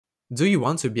Do you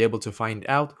want to be able to find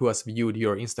out who has viewed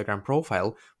your Instagram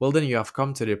profile? Well, then you have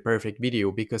come to the perfect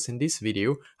video, because in this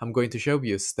video, I'm going to show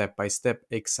you step by step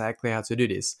exactly how to do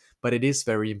this. But it is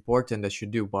very important that you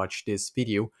do watch this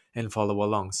video and follow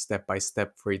along step by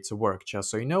step for it to work, just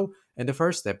so you know. And the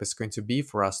first step is going to be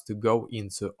for us to go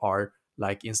into our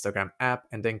Instagram app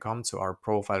and then come to our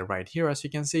profile right here, as you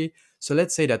can see. So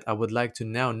let's say that I would like to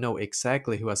now know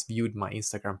exactly who has viewed my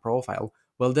Instagram profile.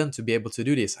 Well, then to be able to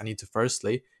do this, I need to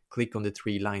firstly click on the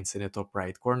three lines in the top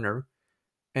right corner.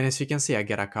 And as you can see, I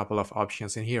get a couple of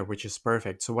options in here, which is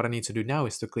perfect. So what I need to do now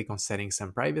is to click on settings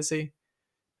and privacy.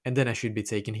 And then I should be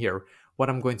taken here. What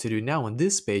I'm going to do now on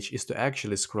this page is to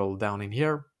actually scroll down in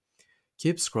here.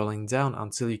 Keep scrolling down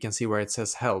until you can see where it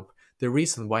says help. The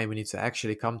reason why we need to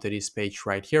actually come to this page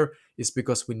right here is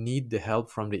because we need the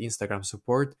help from the Instagram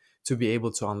support to be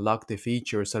able to unlock the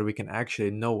feature so that we can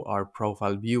actually know our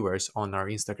profile viewers on our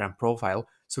Instagram profile.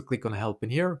 So click on help in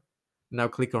here. Now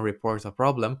click on report a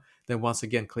problem. Then once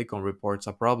again, click on reports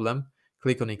a problem.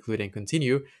 Click on include and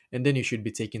continue, and then you should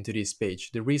be taken to this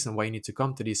page. The reason why you need to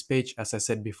come to this page, as I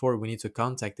said before, we need to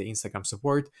contact the Instagram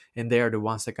support, and they are the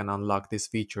ones that can unlock this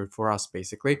feature for us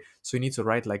basically. So you need to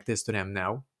write like this to them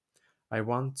now. I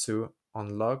want to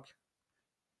unlock,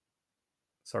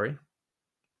 sorry,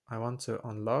 I want to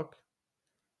unlock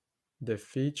the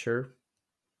feature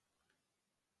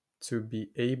to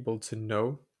be able to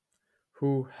know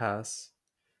who has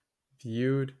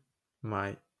viewed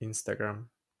my Instagram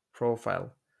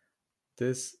profile.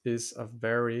 This is a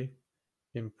very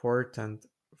important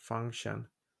function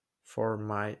for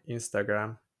my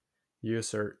Instagram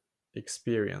user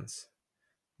experience,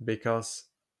 because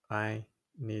I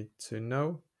need to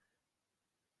know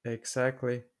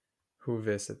exactly who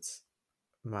visits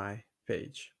my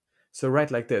page. So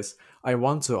write like this: I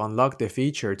want to unlock the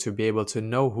feature to be able to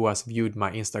know who has viewed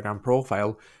my Instagram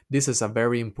profile. This is a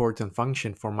very important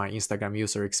function for my Instagram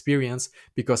user experience,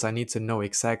 because I need to know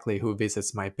exactly who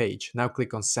visits my page. Now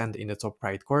click on send in the top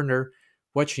right corner.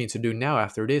 What you need to do now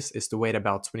after this is to wait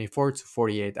about 24 to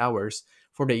 48 hours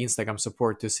for the Instagram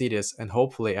support to see this, and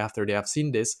hopefully after they have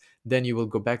seen this, then you will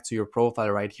go back to your profile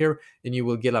right here and you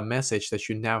will get a message that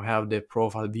you now have the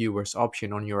profile viewers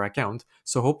option on your account.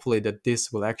 So hopefully that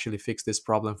this will actually fix this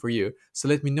problem for you. So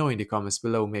let me know in the comments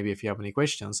below maybe if you have any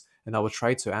questions, and I will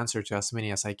try to answer to as many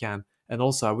as I can. And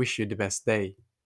also I wish you the best day.